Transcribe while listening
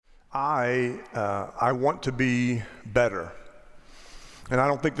I want to be better. And I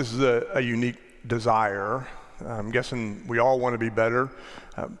don't think this is a unique desire. I'm guessing we all want to be better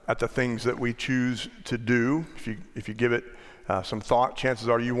at the things that we choose to do. If you give it some thought, chances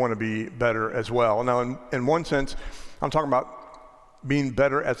are you want to be better as well. Now, in one sense, I'm talking about being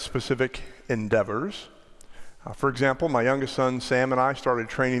better at specific endeavors. For example, my youngest son, Sam, and I started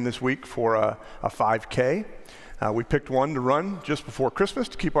training this week for a 5K. We picked one to run just before Christmas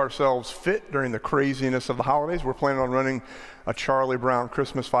to keep ourselves fit during the craziness of the holidays. We're planning on running a Charlie Brown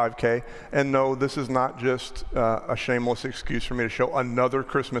Christmas 5K. And no, this is not just a shameless excuse for me to show another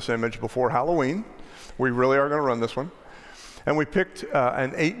Christmas image before Halloween. We really are going to run this one. And we picked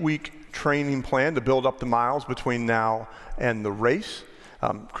an 8-week training plan to build up the miles between now and the race.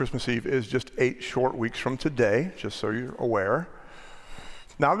 Christmas Eve is just 8 short weeks from today, just so you're aware.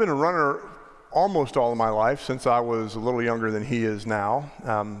 Now, I've been a runner almost all of my life, since I was a little younger than he is now.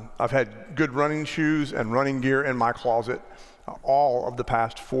 I've had good running shoes and running gear in my closet all of the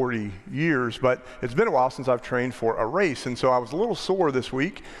past 40 years, but it's been a while since I've trained for a race, and so I was a little sore this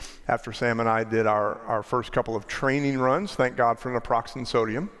week after Sam and I did our first couple of training runs. Thank God for naproxen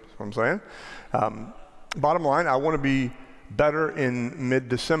sodium, that's what I'm saying. Bottom line, I want to be better in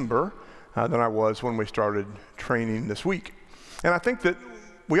mid-December than I was when we started training this week. And I think that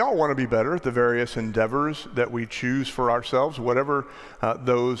we all want to be better at the various endeavors that we choose for ourselves, whatever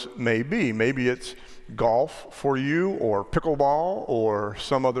those may be. Maybe it's golf for you, or pickleball, or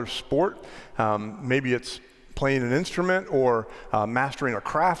some other sport. Maybe it's playing an instrument, or mastering a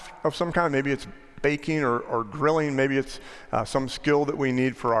craft of some kind. Maybe it's baking or grilling. Maybe it's some skill that we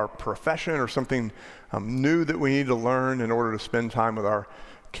need for our profession, or something new that we need to learn in order to spend time with our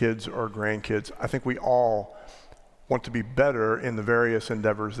kids or grandkids. I think we all want to be better in the various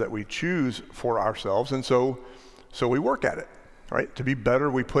endeavors that we choose for ourselves, and so we work at it, right? To be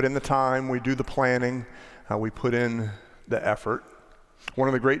better, we put in the time, we do the planning, we put in the effort. One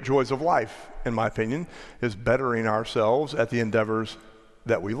of the great joys of life, in my opinion, is bettering ourselves at the endeavors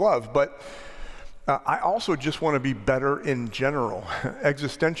that we love. But I also just want to be better in general.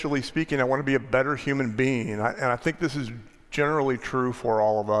 Existentially speaking, I want to be a better human being, and I think this is generally true for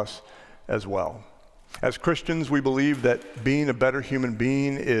all of us as well. As Christians, we believe that being a better human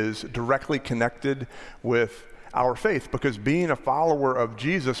being is directly connected with our faith, because being a follower of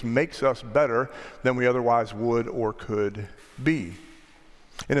Jesus makes us better than we otherwise would or could be.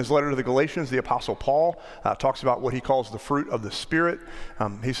 In his letter to the Galatians, the Apostle Paul talks about what he calls the fruit of the Spirit.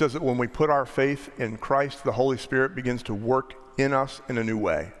 He says that when we put our faith in Christ, the Holy Spirit begins to work in us in a new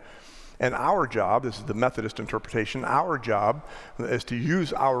way. And our job, this is the Methodist interpretation, our job is to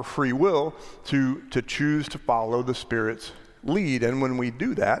use our free will to choose to follow the Spirit's lead. And when we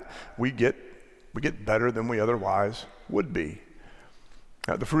do that, we get better than we otherwise would be.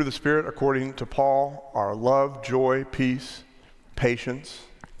 The fruit of the Spirit, according to Paul, are love, joy, peace, patience,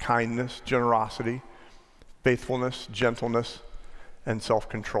 kindness, generosity, faithfulness, gentleness, and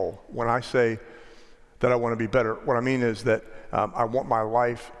self-control. When I say that I want to be better, what I mean is that I want my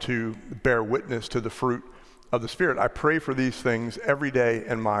life to bear witness to the fruit of the Spirit. I pray for these things every day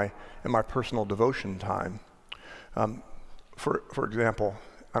in my personal devotion time. For example,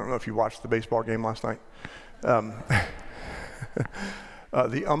 I don't know if you watched the baseball game last night.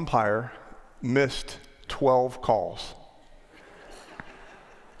 The umpire missed 12 calls.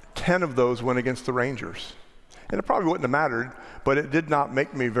 10 of those went against the Rangers. And it probably wouldn't have mattered, but it did not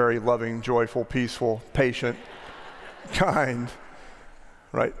make me very loving, joyful, peaceful, patient, kind,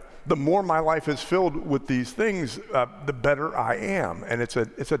 right? The more my life is filled with these things, the better I am. And it's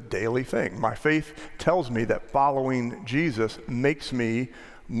a daily thing. My faith tells me that following Jesus makes me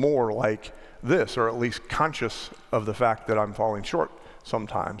more like this, or at least conscious of the fact that I'm falling short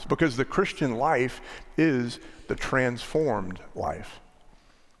sometimes. Because the Christian life is the transformed life.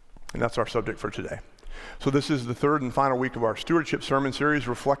 And that's our subject for today. So this is the third and final week of our stewardship sermon series,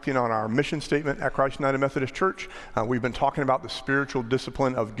 reflecting on our mission statement at Christ United Methodist Church. We've been talking about the spiritual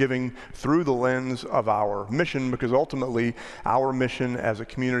discipline of giving through the lens of our mission, because ultimately our mission as a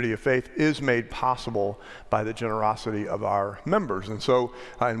community of faith is made possible by the generosity of our members. And so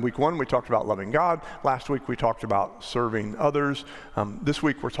in week 1, we talked about loving God. Last week, we talked about serving others. This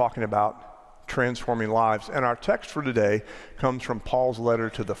week, we're talking about transforming lives. And our text for today comes from Paul's letter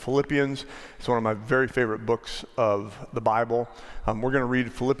to the Philippians. It's one of my very favorite books of the Bible. We're going to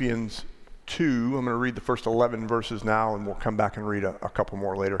read Philippians 2. I'm going to read the first 11 verses now, and we'll come back and read a couple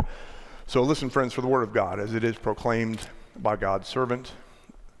more later. So listen, friends, for the word of God as it is proclaimed by God's servant,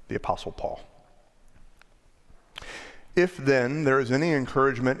 the Apostle Paul. If then there is any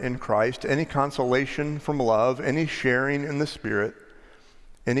encouragement in Christ, any consolation from love, any sharing in the Spirit,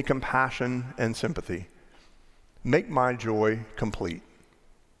 any compassion and sympathy. Make my joy complete.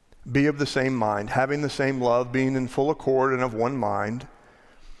 Be of the same mind, having the same love, being in full accord and of one mind.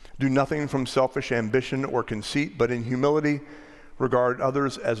 Do nothing from selfish ambition or conceit, but in humility regard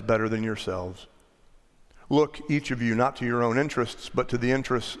others as better than yourselves. Look, each of you, not to your own interests, but to the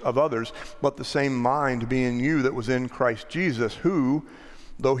interests of others. Let the same mind be in you that was in Christ Jesus, who,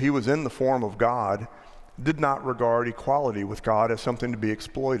 though he was in the form of God, did not regard equality with God as something to be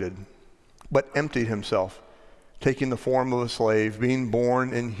exploited, but emptied himself, taking the form of a slave, being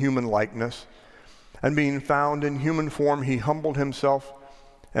born in human likeness, and being found in human form, he humbled himself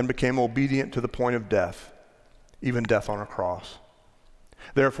and became obedient to the point of death, even death on a cross.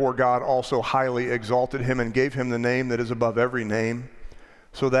 Therefore God also highly exalted him and gave him the name that is above every name,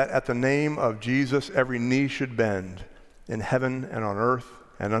 so that at the name of Jesus every knee should bend, in heaven and on earth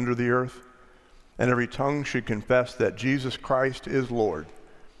and under the earth, and every tongue should confess that Jesus Christ is Lord,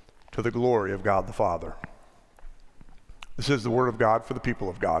 to the glory of God the Father. This is the word of God for the people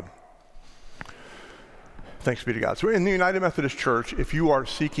of God. Thanks be to God. So in the United Methodist Church, if you are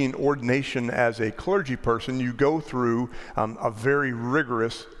seeking ordination as a clergy person, you go through a very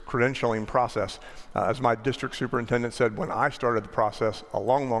rigorous credentialing process. As my district superintendent said when I started the process a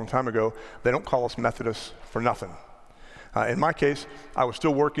long, long time ago, they don't call us Methodists for nothing. In my case, I was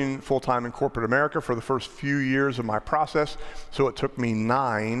still working full-time in corporate America for the first few years of my process, so it took me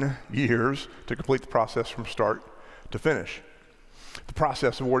 9 years to complete the process from start to finish. The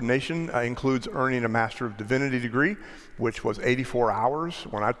process of ordination includes earning a Master of Divinity degree, which was 84 hours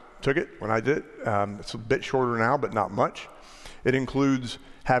when I took it, when I did it. It's a bit shorter now, but not much. It includes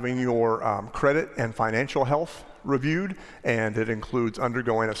having your credit and financial health reviewed, and it includes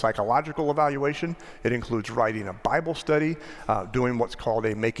undergoing a psychological evaluation. It includes writing a Bible study, doing what's called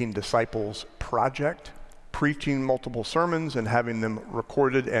a Making Disciples project, preaching multiple sermons and having them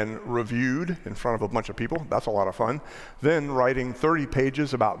recorded and reviewed in front of a bunch of people. That's a lot of fun. Then writing 30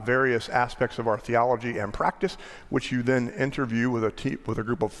 pages about various aspects of our theology and practice, which you then interview with a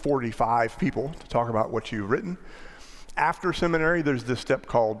group of 45 people to talk about what you've written. After seminary, there's this step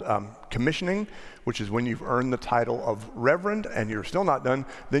called commissioning, which is when you've earned the title of reverend and you're still not done.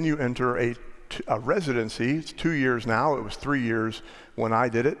 Then you enter a residency. It's 2 years now. It was 3 years when I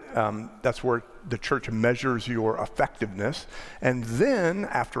did it. That's where the church measures your effectiveness. And then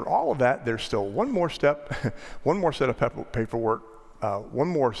after all of that, there's still one more step, one more set of paperwork, one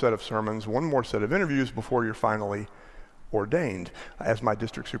more set of sermons, one more set of interviews before you're finally ordained. As my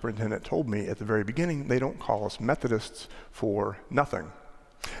district superintendent told me at the very beginning, they don't call us Methodists for nothing.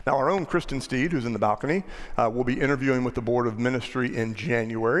 Now, our own Kristen Steed, who's in the balcony, will be interviewing with the Board of Ministry in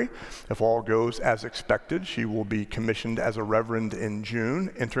January. If all goes as expected, she will be commissioned as a reverend in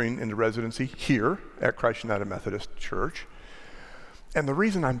June, entering into residency here at Christ United Methodist Church. And the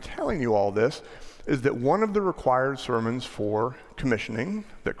reason I'm telling you all this is that one of the required sermons for commissioning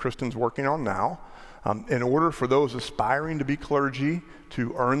that Kristen's working on now, in order for those aspiring to be clergy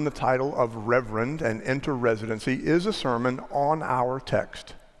to earn the title of reverend and enter residency, is a sermon on our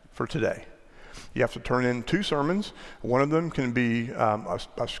text for today. You have to turn in 2 sermons. One of them can be a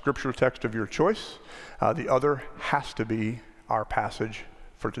scripture text of your choice. The other has to be our passage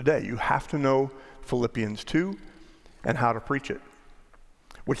for today. You have to know Philippians 2 and how to preach it,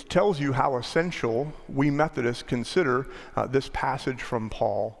 which tells you how essential we Methodists consider this passage from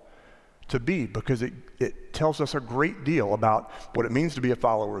Paul to be, because it tells us a great deal about what it means to be a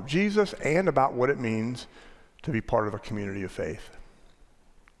follower of Jesus and about what it means to be part of a community of faith.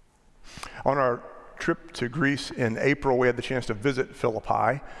 On our trip to Greece in April, we had the chance to visit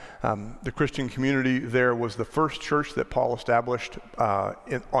Philippi. The Christian community there was the first church that Paul established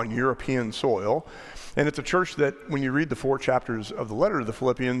on European soil. And it's a church that, when you read the 4 chapters of the letter to the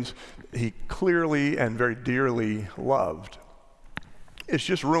Philippians, he clearly and very dearly loved. It's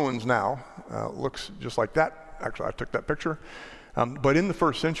just ruins now. Looks just like that. Actually, I took that picture. But in the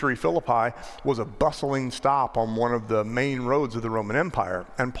first century, Philippi was a bustling stop on one of the main roads of the Roman Empire.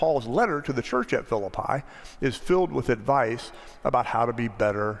 And Paul's letter to the church at Philippi is filled with advice about how to be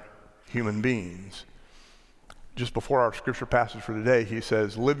better human beings. Just before our scripture passage for today, he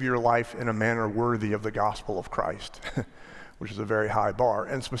says, live your life in a manner worthy of the gospel of Christ, which is a very high bar.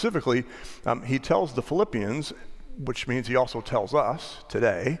 And specifically, he tells the Philippians, which means he also tells us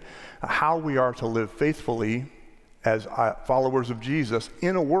today, how we are to live faithfully as followers of Jesus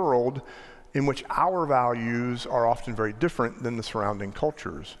in a world in which our values are often very different than the surrounding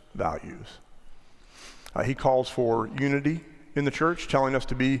culture's values. He calls for unity in the church, telling us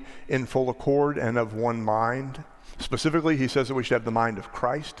to be in full accord and of one mind. Specifically, he says that we should have the mind of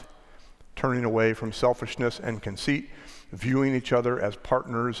Christ, turning away from selfishness and conceit, viewing each other as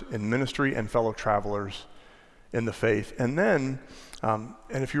partners in ministry and fellow travelers in the faith. And then, and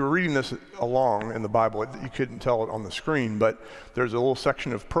if you were reading this along in the Bible, you couldn't tell it on the screen, but there's a little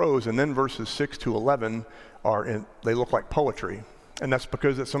section of prose, and then verses 6 to 11 they look like poetry. And that's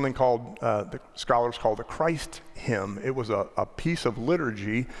because it's something called, the scholars call the Christ hymn. It was a piece of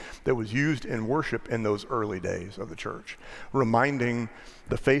liturgy that was used in worship in those early days of the church, reminding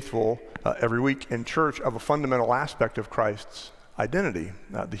the faithful every week in church of a fundamental aspect of Christ's identity,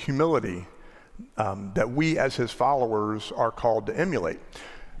 the humility that we as his followers are called to emulate.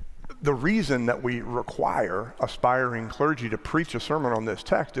 The reason that we require aspiring clergy to preach a sermon on this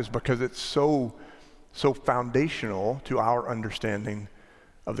text is because it's so foundational to our understanding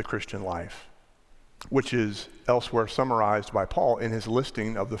of the Christian life, which is elsewhere summarized by Paul in his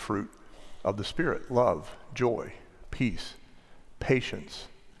listing of the fruit of the Spirit: love, joy, peace, patience,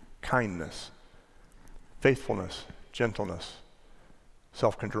 kindness, faithfulness, gentleness,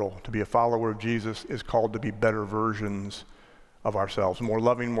 self-control. To be a follower of Jesus is called to be better versions of ourselves: more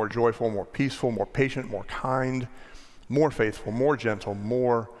loving, more joyful, more peaceful, more patient, more kind, more faithful, more gentle,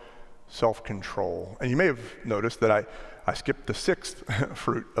 more self-control. And you may have noticed that I skipped the sixth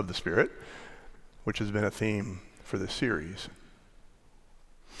fruit of the Spirit, which has been a theme for this series.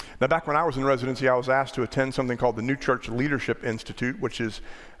 Now, back when I was in residency, I was asked to attend something called the New Church Leadership Institute, which is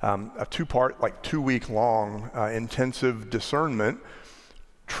a two-part, 2-week-long intensive discernment,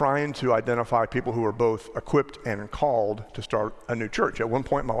 trying to identify people who are both equipped and called to start a new church. At one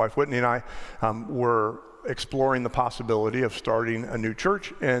point, my wife Whitney and I were exploring the possibility of starting a new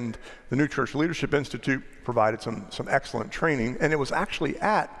church, and the New Church Leadership Institute provided some excellent training. And it was actually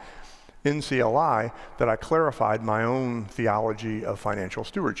at NCLI that I clarified my own theology of financial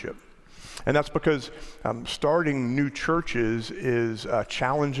stewardship. And that's because starting new churches is a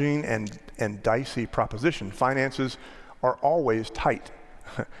challenging and dicey proposition. Finances are always tight.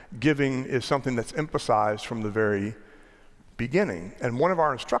 Giving is something that's emphasized from the very beginning. And one of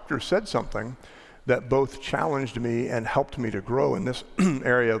our instructors said something that both challenged me and helped me to grow in this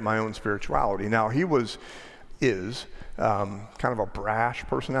area of my own spirituality. Now, he is kind of a brash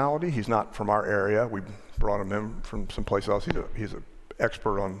personality. He's not from our area. We brought him in from someplace else. He's an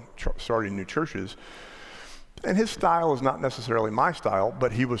expert on starting new churches. And his style is not necessarily my style,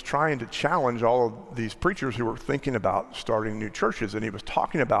 but he was trying to challenge all of these preachers who were thinking about starting new churches. And he was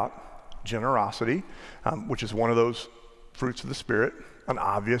talking about generosity, which is one of those fruits of the Spirit, an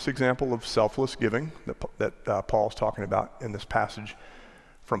obvious example of selfless giving that Paul's talking about in this passage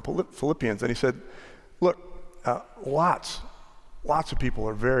from Philippians. And he said, look, lots of people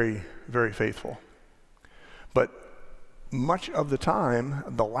are very, very faithful. But much of the time,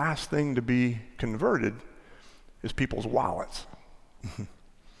 the last thing to be converted is people's wallets.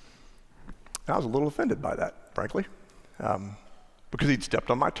 I was a little offended by that, frankly, because he'd stepped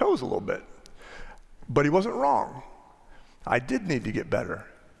on my toes a little bit. But he wasn't wrong. I did need to get better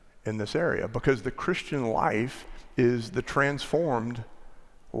in this area because the Christian life is the transformed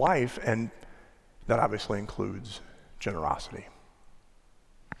life, and that obviously includes generosity.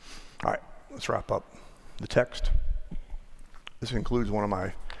 All right, let's wrap up the text. This includes one of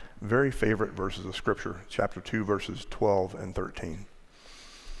my very favorite verses of Scripture, chapter 2, verses 12 and 13.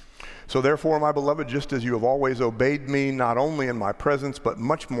 So therefore, my beloved, just as you have always obeyed me, not only in my presence, but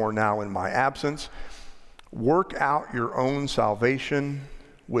much more now in my absence, work out your own salvation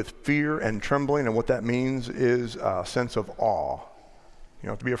with fear and trembling. And what that means is a sense of awe. You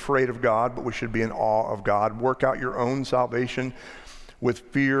don't have to be afraid of God, but we should be in awe of God. Work out your own salvation with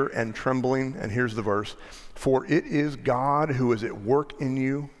fear and trembling. And here's the verse: for it is God who is at work in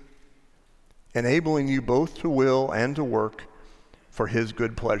you, enabling you both to will and to work for his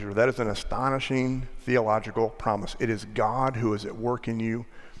good pleasure. That is an astonishing theological promise. It is God who is at work in you,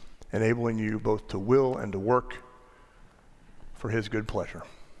 enabling you both to will and to work for his good pleasure.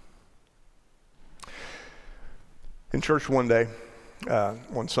 In church one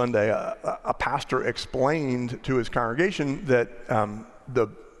Sunday, a pastor explained to his congregation that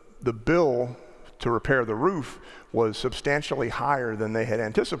the bill to repair the roof was substantially higher than they had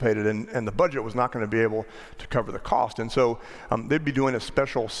anticipated, and the budget was not going to be able to cover the cost. And so they'd be doing a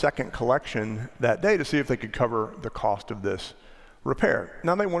special second collection that day to see if they could cover the cost of this repair.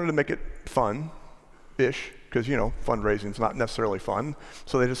 Now, they wanted to make it fun-ish, because, fundraising is not necessarily fun,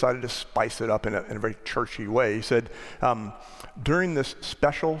 so they decided to spice it up in a very churchy way. He said, during this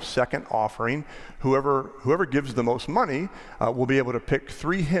special second offering, whoever gives the most money will be able to pick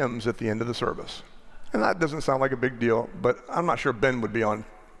 3 hymns at the end of the service. And that doesn't sound like a big deal, but I'm not sure Ben would be on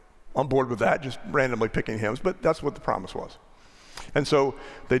board with that, just randomly picking hymns, but that's what the promise was. And so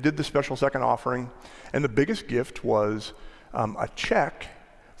they did the special second offering, and the biggest gift was a check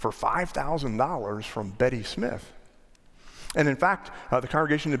for $5,000 from Betty Smith. And in fact, the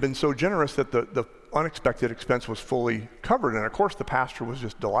congregation had been so generous that the unexpected expense was fully covered. And of course, the pastor was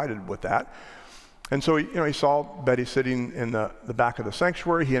just delighted with that. And so he saw Betty sitting in the back of the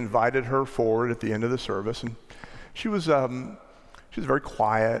sanctuary. He invited her forward at the end of the service, and she was very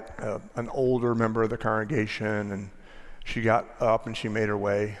quiet, an older member of the congregation, and she got up and she made her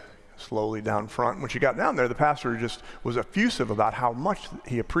way slowly down front. When she got down there, the pastor just was effusive about how much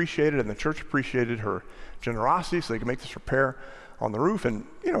he appreciated and the church appreciated her generosity so they could make this repair on the roof. And,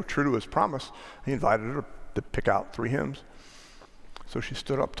 true to his promise, he invited her to pick out 3 hymns. So she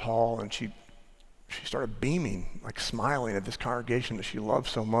stood up tall and she started beaming, like smiling at this congregation that she loved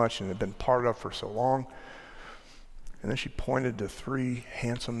so much and had been part of for so long. And then she pointed to 3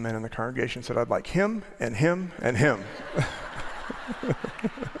 handsome men in the congregation and said, "I'd like him and him and him."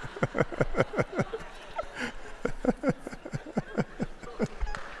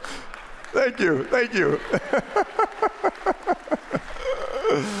 Thank you.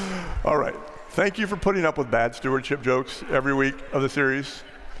 All right. Thank you for putting up with bad stewardship jokes every week of the series.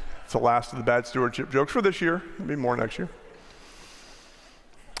 It's the last of the bad stewardship jokes for this year. There'll be more next year.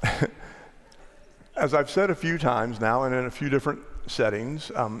 As I've said a few times now and in a few different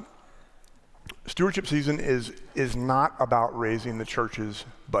settings, stewardship season is not about raising the church's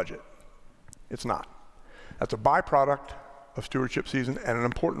budget. It's not. That's a byproduct of stewardship season and an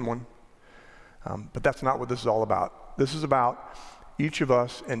important one. But that's not what this is all about. This is about each of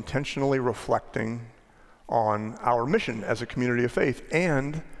us intentionally reflecting on our mission as a community of faith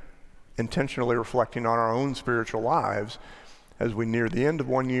and intentionally reflecting on our own spiritual lives as we near the end of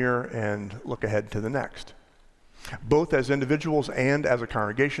one year and look ahead to the next. Both as individuals and as a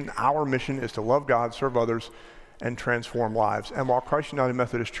congregation, our mission is to love God, serve others, and transform lives. And while Christ United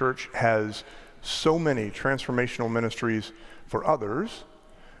Methodist Church has so many transformational ministries for others,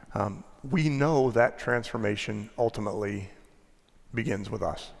 we know that transformation ultimately begins with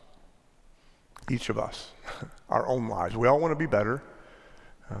us. Each of us, our own lives. We all want to be better.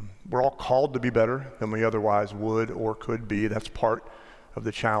 We're all called to be better than we otherwise would or could be. That's part of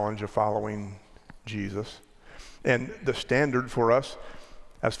the challenge of following Jesus. And the standard for us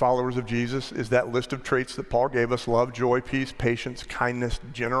as followers of Jesus is that list of traits that Paul gave us: love, joy, peace, patience, kindness,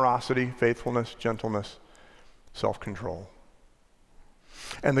 generosity, faithfulness, gentleness, self-control.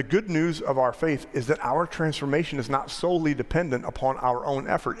 And the good news of our faith is that our transformation is not solely dependent upon our own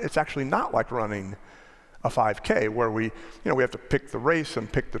effort. It's actually not like running a 5K where we have to pick the race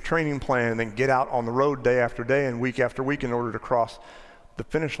and pick the training plan and then get out on the road day after day and week after week in order to cross the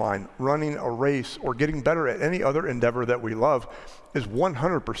finish line. Running a race or getting better at any other endeavor that we love is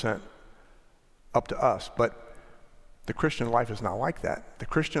 100% up to us. But the Christian life is not like that. The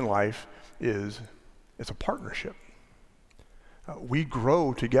Christian life it's a partnership. We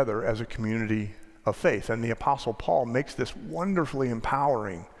grow together as a community of faith. And the Apostle Paul makes this wonderfully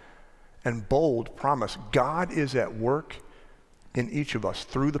empowering and bold promise. God is at work in each of us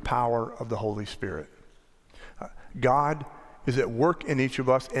through the power of the Holy Spirit. God is at work in each of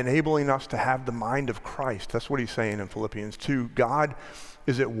us, enabling us to have the mind of Christ. That's what he's saying in Philippians 2. God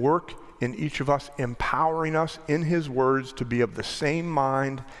is at work in each of us, empowering us in his words to be of the same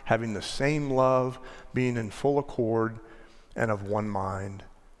mind, having the same love, being in full accord and of one mind,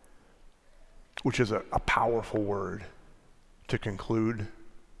 which is a powerful word to conclude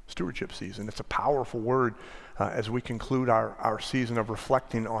stewardship season. It's a powerful word as we conclude our season of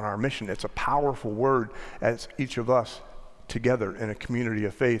reflecting on our mission. It's a powerful word as each of us together in a community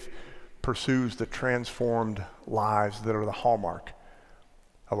of faith pursues the transformed lives that are the hallmark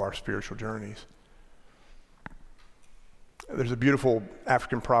of our spiritual journeys. There's a beautiful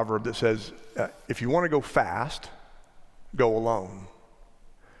African proverb that says, if you want to go fast, go alone.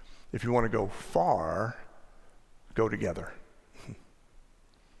 If you want to go far, go together.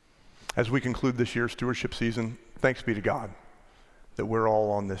 As we conclude this year's stewardship season, thanks be to God that we're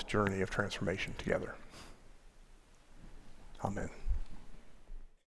all on this journey of transformation together. Amen.